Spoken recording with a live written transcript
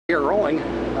You're rolling.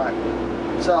 All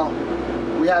right. So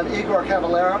we have Iggor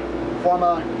Cavalera,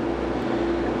 former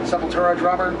Sepultura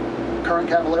drummer, current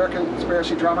Cavalera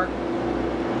Conspiracy drummer.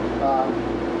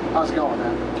 How's it going,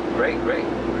 man? Great.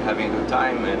 We're having a good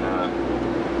time and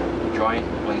enjoying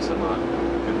playing some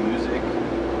good music.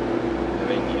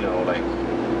 Having, like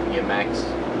me and Max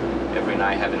every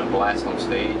night having a blast on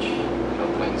stage.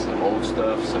 Playing some old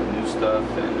stuff, some new stuff,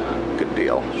 and good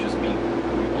deal. It's just been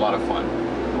a lot of fun,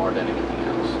 more than anything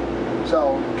else.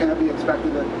 So can it be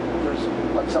expected that there's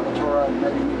like Sepultura and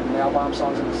maybe even Nailbomb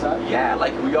songs in the set? Yeah,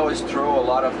 like we always throw a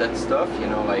lot of that stuff,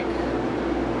 like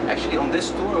actually on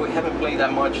this tour we haven't played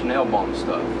that much Nailbomb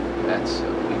stuff. That's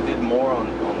we did more on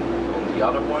the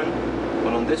other one,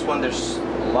 but on this one there's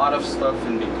a lot of stuff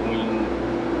in between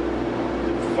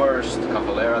the first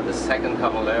Cavalera, the second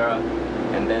Cavalera,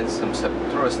 and then some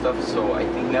Sepultura stuff. So I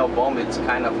think Nailbomb, it's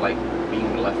kind of like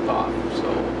being left off. So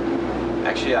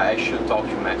actually I should talk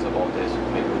to Max about this.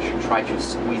 Maybe we should try to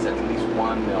squeeze at least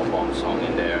one Nailbomb song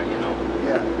in there,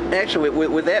 Yeah. Actually,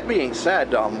 with that being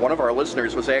said, one of our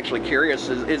listeners was actually curious,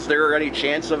 is there any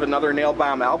chance of another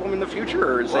Nailbomb album in the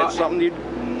future, or is that something you'd...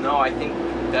 No, I think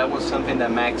that was something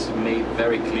that Max made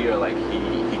very clear, like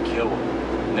he killed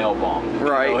Nailbomb.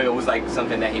 Right. It was like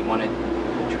something that he wanted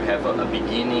to have a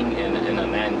beginning and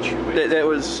an end to it. That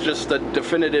was just a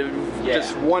definitive,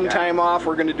 just one time off,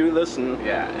 we're going to do this, and...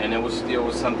 Yeah, and it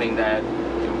was something that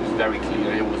it was very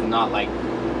clear. It was not like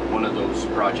one of those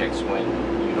projects when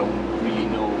you don't really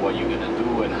know what you're going to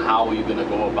do and how you're going to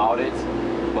go about it.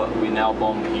 But with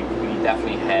Nailbomb, he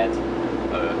definitely had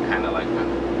kind of like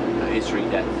a history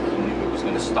that he knew it was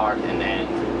going to start and end,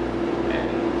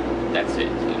 and that's it,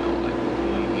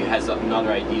 like he has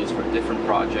other ideas for different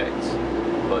projects,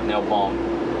 but Nailbomb,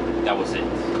 that was it,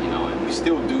 and we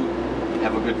still do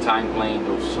have a good time playing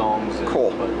those songs, and,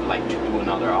 cool. But like to do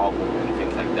another album and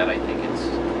things like that, I think it's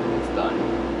done.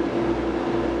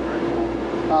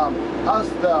 How's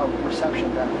the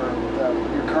reception been for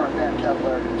your current band,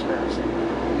 Cavalera Conspiracy?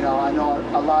 I know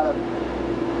a lot of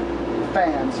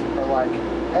fans are like,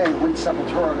 hey, when's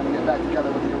Sepultura going to get back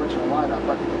together with the original lineup?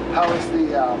 But how has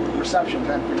the reception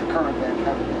been for your current band,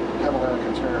 Cavalera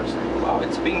Conspiracy? Wow,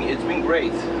 it's been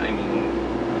great. I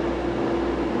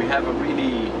mean, we have a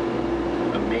really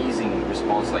amazing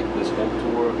response. Like this whole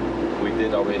tour, we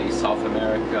did already South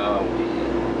America.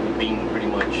 We've been pretty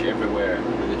much everywhere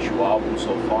with the 2 albums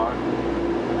so far.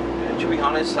 And to be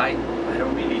honest, I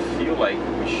don't really feel like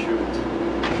we should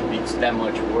be that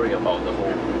much worried about the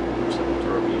whole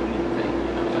Sepultura reunion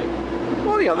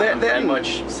thing. I'm very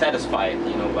much satisfied,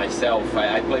 myself.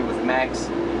 I play with Max,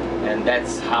 and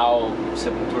that's how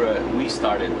Sepultura we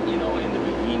started. In the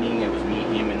beginning, it was me,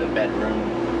 him in the bedroom,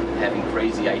 having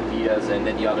crazy ideas, and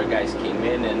then the other guys came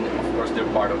in, and of course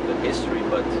they're part of the history.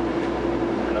 But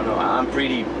I don't know, I'm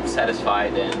pretty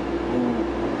satisfied, and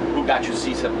who got to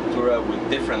see Sepultura with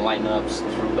different lineups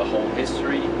through the whole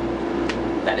history.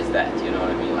 That is that, you know what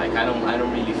I mean? Like I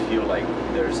don't really feel like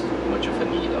there's much of a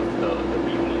need of the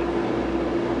reunion.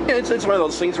 Yeah, it's one of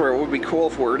those things where it would be cool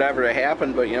if it were ever to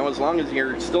happen, but as long as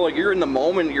you're in the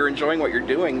moment, you're enjoying what you're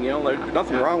doing, there's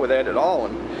nothing wrong with that at all.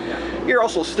 And you're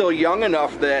also still young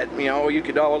enough that you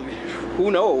could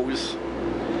who knows.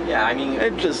 Yeah, I mean,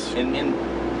 it just in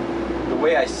the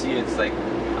way I see it, it's like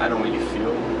I don't really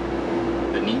feel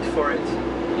the need for it.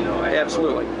 I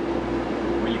absolutely have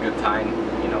a really good time.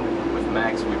 With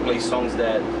Max, we play songs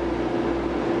that,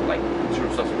 like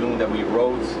Troops of Doom, that we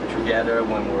wrote together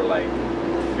when we were like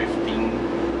 15,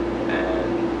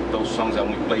 and those songs that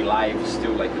we play live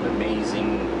still like an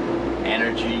amazing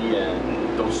energy,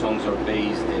 and those songs are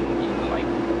based in like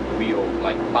real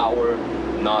like power,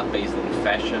 not based in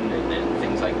fashion and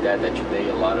things like that today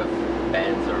a lot of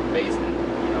bands are based in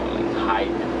like hype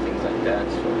and things like that.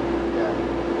 So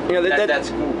that's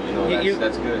cool,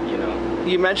 that's good,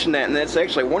 You mentioned that, and that's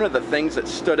actually one of the things that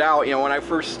stood out, when I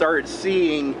first started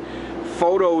seeing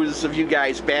photos of you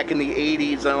guys back in the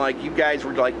 80s, and like you guys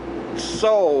were like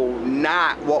so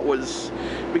not what was,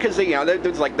 because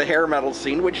there's like the hair metal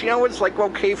scene, which was like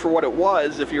okay for what it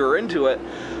was if you were into it,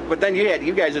 but then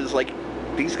you guys is like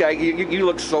these guys, you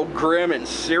look so grim and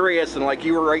serious, and like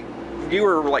you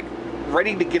were like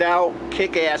ready to get out,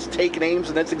 kick ass, take names,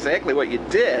 and that's exactly what you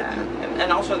did. Yeah.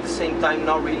 And also at the same time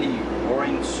not really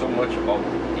worrying so much about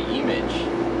the image.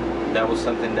 That was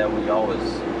something that we always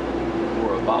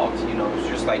were about, it's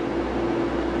just like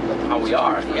how we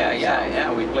are.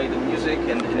 Yeah, we play the music,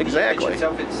 and exactly. The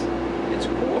image itself, it's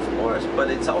cool, of course,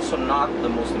 but it's also not the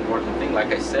most important thing.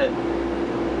 Like I said,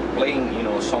 playing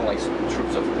a song like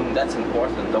Troops of Doom, that's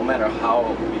important no matter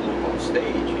how we look on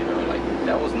stage. Like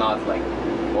that was not like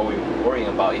what we were worrying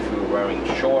about, if we were wearing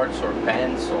shorts or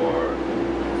pants or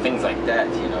things like that,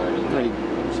 you know what I mean?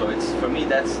 Right. So it's, for me,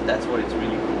 that's what it's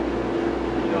really cool.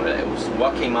 You know, it was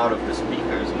what came out of the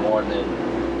speakers more than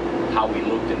how we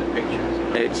looked in the pictures. You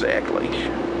know? Exactly.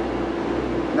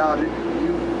 Now, do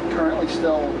you currently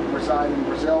still reside in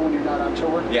Brazil when you're not on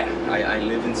tour? Yeah, I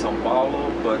live in São Paulo,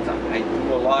 but I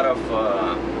do a lot of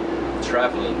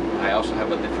traveling. I also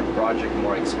have a different project,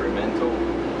 more experimental,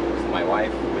 with my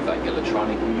wife, with like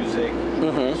electronic music.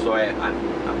 Mm-hmm. So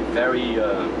I'm very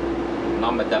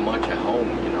not that much at home,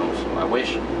 you know. So I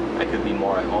wish I could be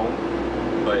more at home,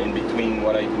 but in between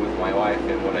what I do with my wife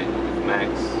and what I do with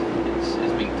Max,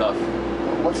 it's been tough.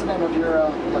 What's the name of your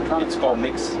electronic? It's called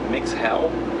Mix Hell,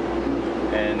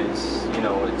 and it's, you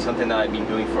know, it's something that I've been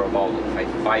doing for about like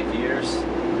 5 years,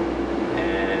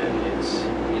 and it's,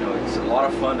 you know, it's a lot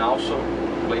of fun. Also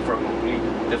play for a complete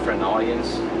different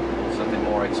audience, something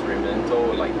more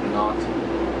experimental, like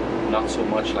not so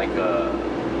much like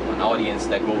an audience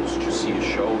that goes to see a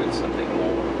show. It's something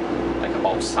more like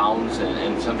about sounds,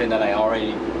 and something that I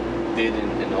already did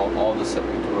in all the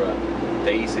Sepultura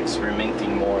days,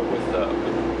 experimenting more with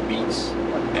beats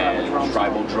Like and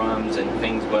tribal drums and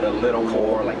things, but a little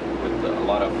more like with a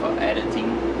lot of editing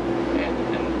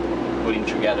and putting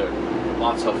together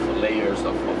lots of layers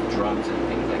of drums and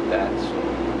things like that. So,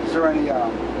 is there any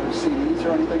CDs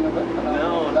or anything of it?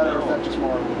 No, Or no. is that just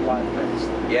more live based?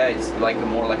 yeah, it's like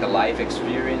more like a live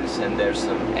experience, and there's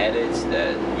some edits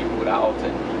that we put out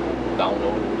and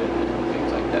download and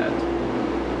things like that.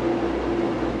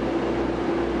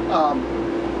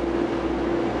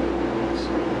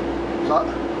 So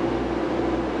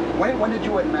when did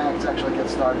you and Max actually get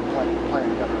started playing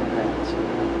together in bands?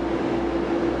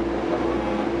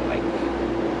 Like,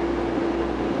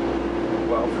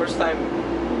 well, first time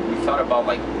we thought about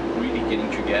like really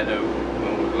getting together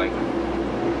when we were like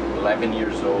 11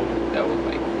 years old. That was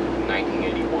like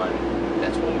 1981.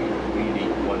 That's when we really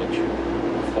wanted to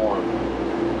form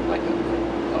like a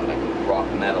rock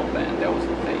metal band. That was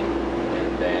the thing.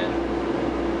 And then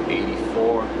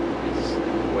 84 is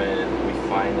when we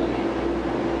finally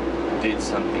did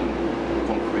something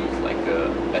concrete, like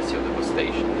Bestial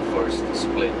Devastation, the first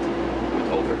split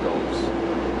with Overdose.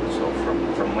 So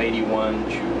from 81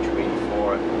 to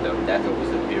 84, that was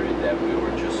the period that we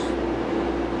were just,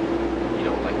 you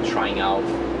know, like trying out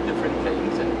different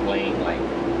things and playing like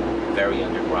very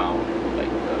underground,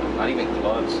 like not even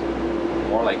clubs,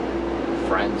 more like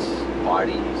friends,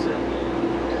 parties, and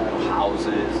you know,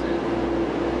 houses and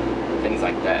things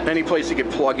like that. Any place you could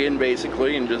plug in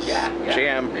basically and just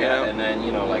jam. Yeah, and then,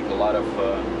 you know, like a lot of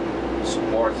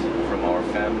support from our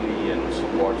family and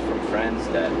support from friends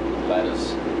that let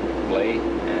us play.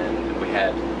 And we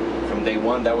had, from day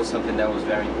one, that was something that was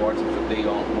very important. From day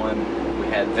one, we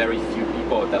had very few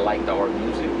people that liked our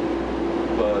music,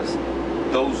 but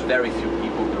those very few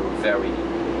people, they were very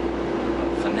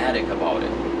fanatic about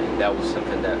it. And that was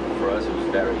something that for us, it was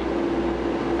very,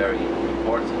 very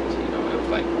important. You know, it was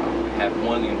like, we have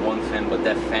one fan, but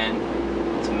that fan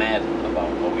is mad about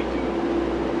what we do.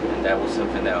 And that was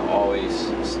something that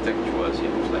always stuck to us. It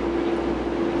was like,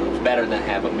 it was better than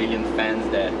have a million fans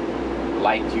that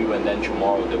liked you and then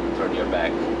tomorrow they would turn your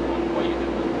back on what you do.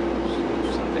 It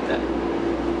was something that...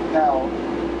 Now,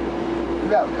 you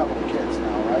have a couple of kids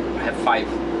now, right? I have five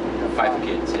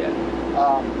kids, yeah.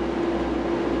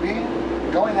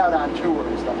 Going out on tour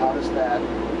and stuff, how does that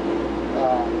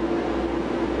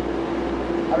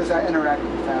interact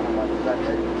with the family life? Does that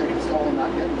take its toll on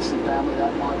not getting to see family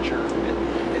that much? Or?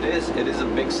 It is a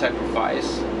big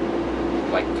sacrifice,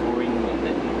 like touring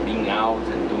and being out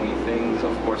and doing things.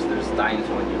 Of course, there's times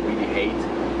when you really hate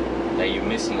that you're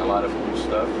missing a lot of cool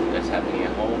stuff that's happening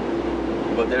at home.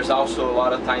 But there's also a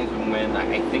lot of times when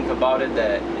I think about it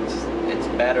that it's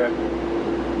better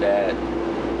that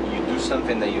you do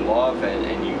something that you love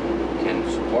and you can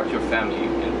support your family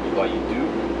in what you do,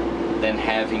 than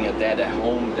having a dad at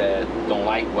home that don't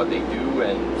like what they do,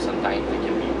 and sometimes they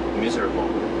can be miserable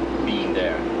being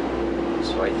there.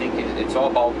 So I think it's all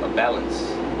about a balance,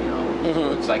 you know. Mm-hmm.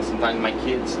 So it's like sometimes my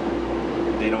kids,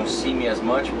 they don't see me as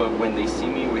much, but when they see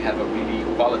me, we have a really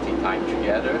quality time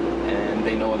together, and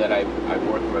they know that I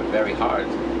work very hard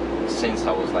since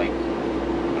I was like, I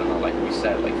don't know, like we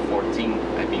said, like 14.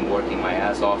 I've been working my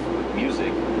ass off with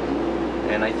music,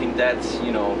 and I think that's,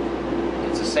 you know,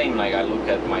 it's the same. Like I look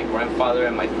at my grandfather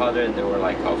and my father, and they were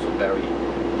like also very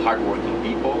hardworking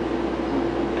people,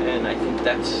 and I think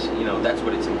that's, you know, that's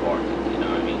what it's important. You know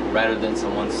what I mean? Rather than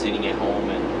someone sitting at home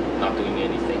and not doing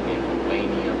anything and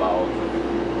complaining about.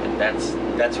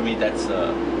 That's for me, that's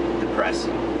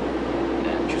depressing,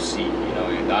 and to see, you know,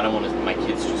 I don't want my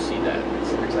kids to see that.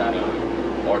 It's, Exactly. You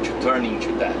know, or to turn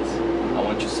into that. I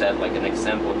want to set like an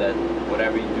example that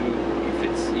whatever you do,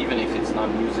 even if it's not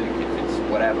music, if it's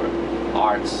whatever,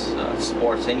 arts,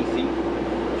 sports, anything,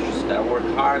 just gotta work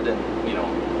hard, and you know,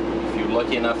 if you're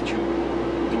lucky enough to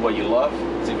do what you love,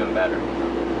 it's even better.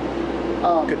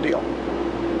 Good deal.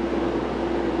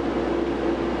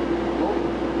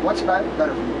 What's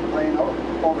better for you, playing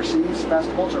overseas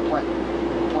festivals or playing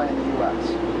in the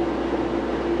U.S.?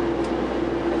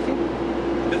 I think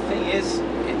the thing is,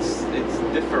 it's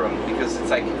different because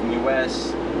it's like in the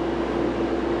U.S.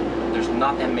 there's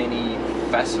not that many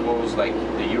festivals like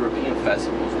the European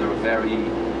festivals. They're very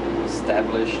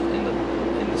established in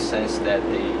the sense that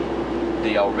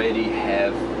they already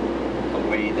have a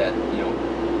way that, you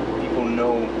know, people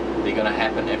know they're gonna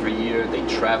happen every year. They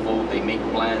travel, they make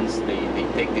plans, they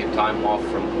take their time off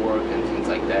from work and things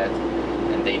like that,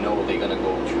 and they know they're gonna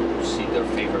go to see their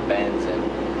favorite bands.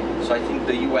 And so I think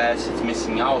the US is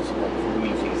missing out on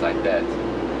doing things like that,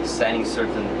 setting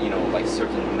certain, you know, like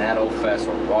certain metal fest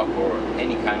or rock or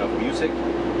any kind of music,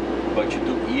 but you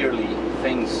do yearly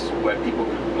things where people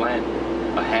could plan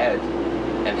ahead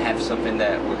and have something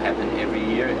that will happen every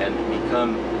year and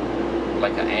become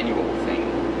like an annual thing.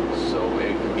 So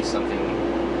it could be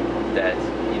something that,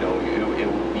 you know, it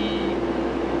would be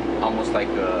almost like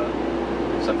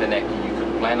something that you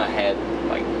could plan ahead,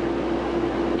 like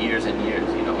years and years.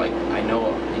 You know, like I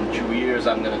know in 2 years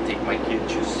I'm gonna take my kid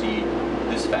to see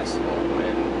this festival,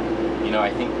 and you know,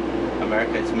 I think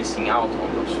America is missing out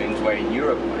on those things. Where in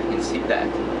Europe, I can see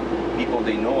that people,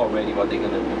 they know already what they're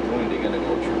gonna be doing. They're gonna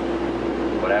go to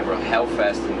whatever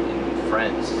Hellfest in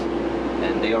France.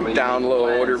 And they already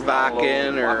Download or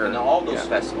Wacken or all those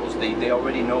festivals. They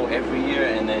already know every year,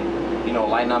 and then, you know,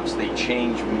 lineups, they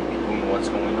change between what's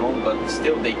going on, but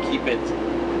still they keep it,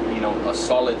 you know, a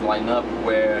solid lineup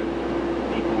where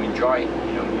people enjoy,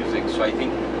 you know, music. So I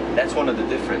think that's one of the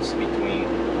differences between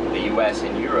the US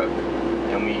and Europe,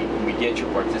 and we get to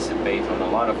participate on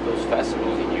a lot of those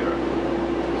festivals in Europe.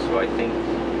 So I think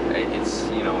it's,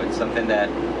 you know, it's something that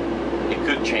it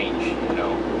could change, you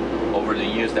know. Over the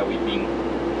years that we've been,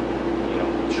 you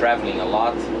know, traveling a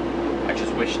lot, I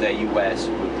just wish that US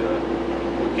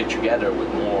would get together with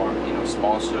more, you know,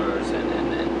 sponsors and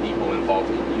people involved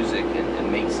in music and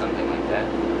make something like that.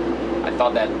 I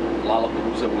thought that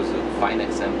Lollapalooza was a fine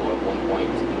example at one point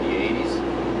in the 80s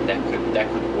that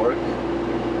could work,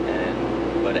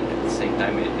 but at the same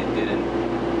time it didn't.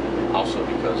 Also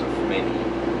because of many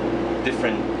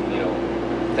different, you know,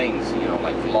 things, you know,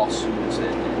 like lawsuits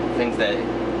and things that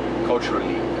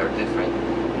culturally are different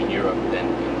in Europe than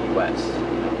in the US.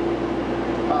 You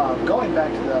know? Going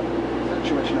back to the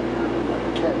situation of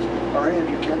your kids, are any of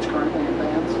your kids currently in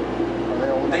bands? Are they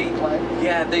old enough to play?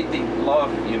 Yeah, they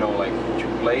love, you know, like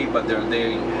to play, but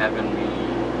they haven't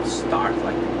really started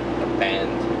like a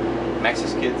band.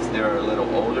 Max's kids, they're a little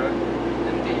older,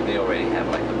 and they already have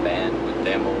like a band with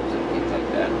demos and things like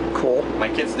that. Cool. My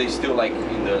kids, they still like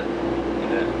in the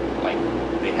like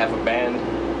they have a band.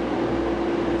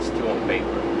 Still on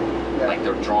paper, like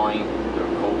they're drawing their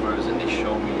covers, and they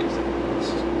show me,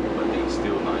 but they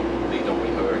still like they don't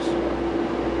rehearse.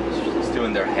 It's still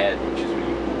in their head, which is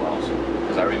really cool also.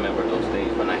 Because I remember those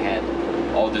days when I had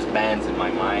all these bands in my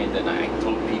mind, and I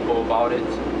told people about it,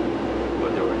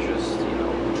 but they were just, you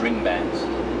know, dream bands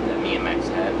that me and Max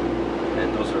had,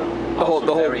 and those are the whole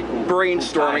very cool,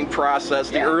 brainstorming process.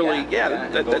 The early,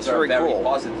 that's very cool.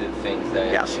 Positive things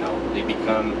that you know, they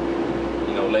become,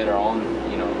 you know, later on,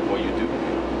 you know, what you do.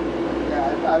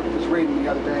 Yeah, I was reading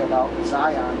the other day about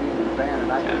Zion being in the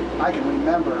band, and I can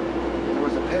remember there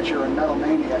was a picture in Metal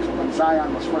Maniacs when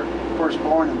Zion was first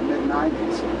born in the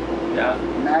mid-90s. Yeah.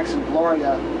 Max and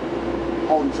Gloria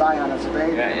holding Zion as a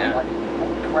baby. Yeah. I'm like,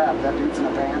 holy crap, that dude's in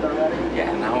a band already?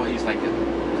 Yeah, now he's like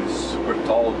a super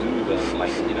tall dude, and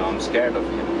like, you know, I'm scared of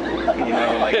him. You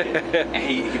know, like, and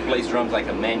he plays drums like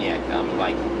a maniac. I'm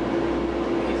like,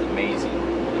 he's amazing.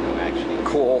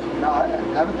 Cool. Now,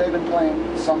 haven't they been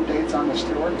playing some dates on this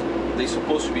tour? They're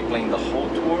supposed to be playing the whole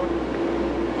tour,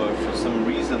 but for some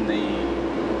reason they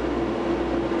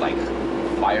like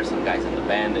fired some guys in the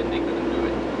band and they couldn't do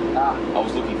it. I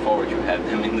was looking forward to have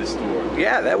them in this tour.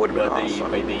 Yeah, that would have been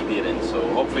awesome. But they didn't. So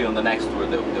hopefully on the next tour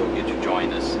they'll get to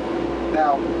join us.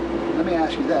 Now, let me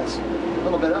ask you this, a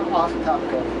little bit off the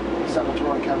topic of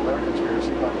Sepultura and Cavalera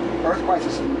Conspiracy, but Earth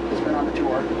Crisis has been on the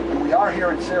tour, and we are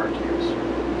here in Syracuse.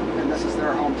 This is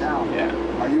their hometown. Yeah.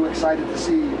 Are you excited to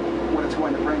see what it's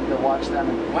going to bring to watch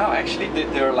them? Well, actually,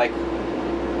 they're like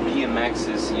me and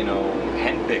Max's, you know,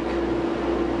 handpick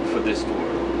for this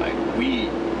tour. Like we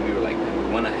were like,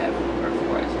 we want to have Earth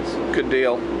Crisis. So good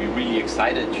deal. we're really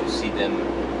excited to see them,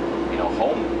 you know,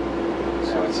 home.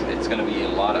 So it's going to be a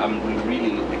lot. I'm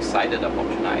really excited about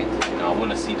tonight. You know, I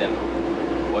want to see them,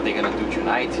 what they're going to do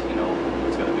tonight. You know,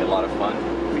 it's going to be a lot of fun.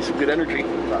 Be some good energy.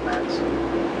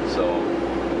 So,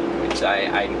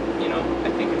 I you know,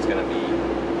 I think it's going to be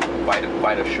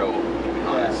quite a show. To be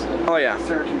honest. Oh yeah,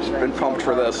 Syracuse fans. been pumped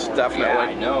for this, definitely. Yeah,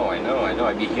 I know.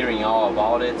 I've been hearing all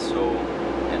about it. So,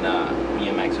 and me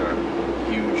and Max are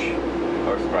huge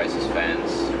Earth Crisis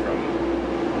fans from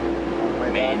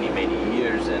many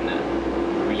years, and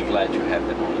we're really glad to have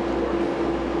them on the tour.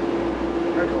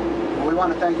 Very cool. Well, we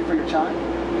want to thank you for your time.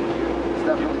 Thank you. It's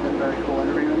definitely been very cool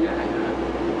interviewing you.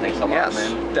 Yeah. Thanks a lot, Yes,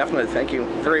 man. definitely. Thank you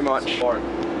very much. Support.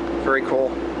 Very cool.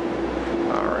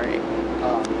 All right.